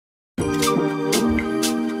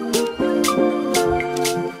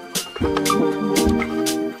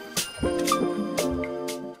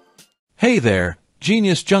there,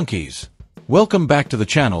 Genius Junkies! Welcome back to the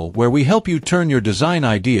channel where we help you turn your design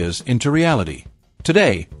ideas into reality.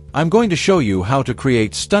 Today, I'm going to show you how to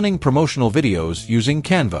create stunning promotional videos using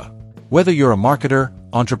Canva. Whether you're a marketer,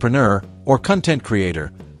 entrepreneur, or content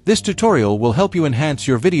creator, this tutorial will help you enhance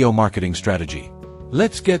your video marketing strategy.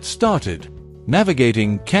 Let's get started.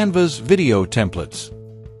 Navigating Canva's video templates.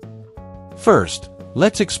 First,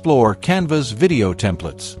 let's explore Canva's video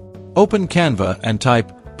templates. Open Canva and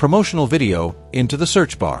type Promotional Video into the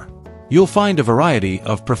search bar. You'll find a variety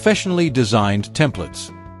of professionally designed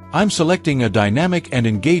templates. I'm selecting a dynamic and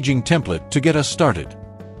engaging template to get us started.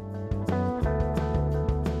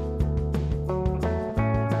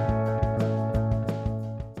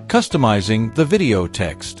 Customizing the video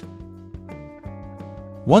text.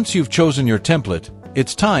 Once you've chosen your template,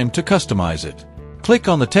 it's time to customize it. Click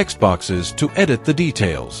on the text boxes to edit the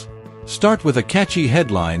details. Start with a catchy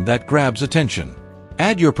headline that grabs attention.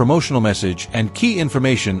 Add your promotional message and key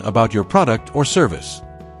information about your product or service.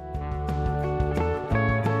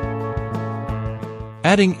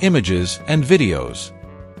 Adding images and videos.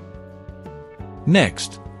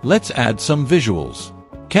 Next, let's add some visuals.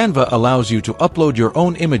 Canva allows you to upload your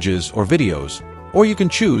own images or videos, or you can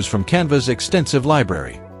choose from Canva's extensive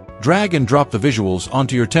library. Drag and drop the visuals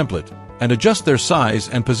onto your template and adjust their size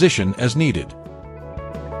and position as needed.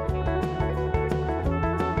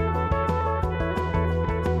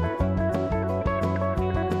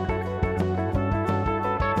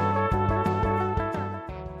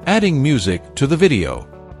 Adding music to the video.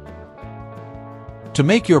 To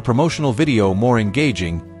make your promotional video more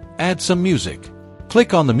engaging, add some music.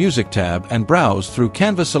 Click on the Music tab and browse through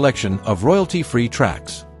Canva's selection of royalty-free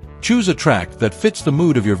tracks. Choose a track that fits the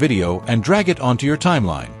mood of your video and drag it onto your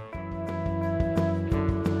timeline.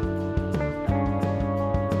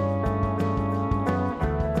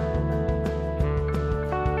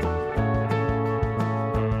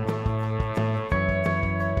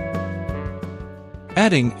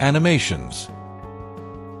 Adding animations.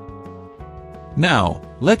 Now,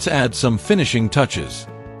 let's add some finishing touches.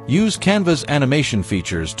 Use Canva's animation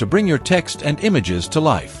features to bring your text and images to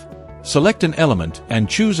life. Select an element and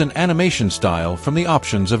choose an animation style from the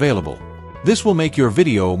options available. This will make your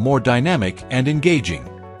video more dynamic and engaging.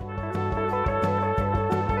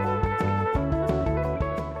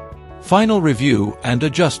 Final review and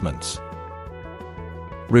adjustments.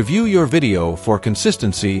 Review your video for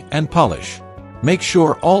consistency and polish. Make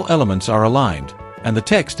sure all elements are aligned and the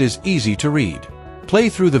text is easy to read. Play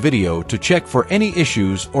through the video to check for any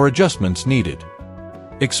issues or adjustments needed.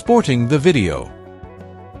 Exporting the video.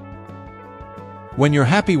 When you're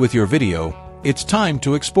happy with your video, it's time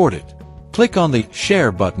to export it. Click on the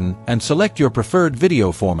Share button and select your preferred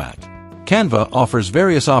video format. Canva offers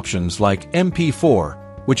various options like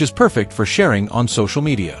MP4, which is perfect for sharing on social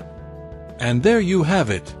media. And there you have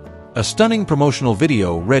it. A stunning promotional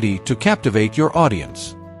video ready to captivate your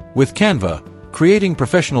audience. With Canva, creating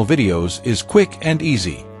professional videos is quick and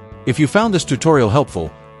easy. If you found this tutorial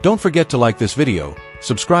helpful, don't forget to like this video,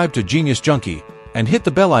 subscribe to Genius Junkie, and hit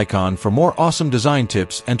the bell icon for more awesome design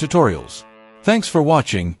tips and tutorials. Thanks for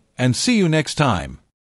watching, and see you next time.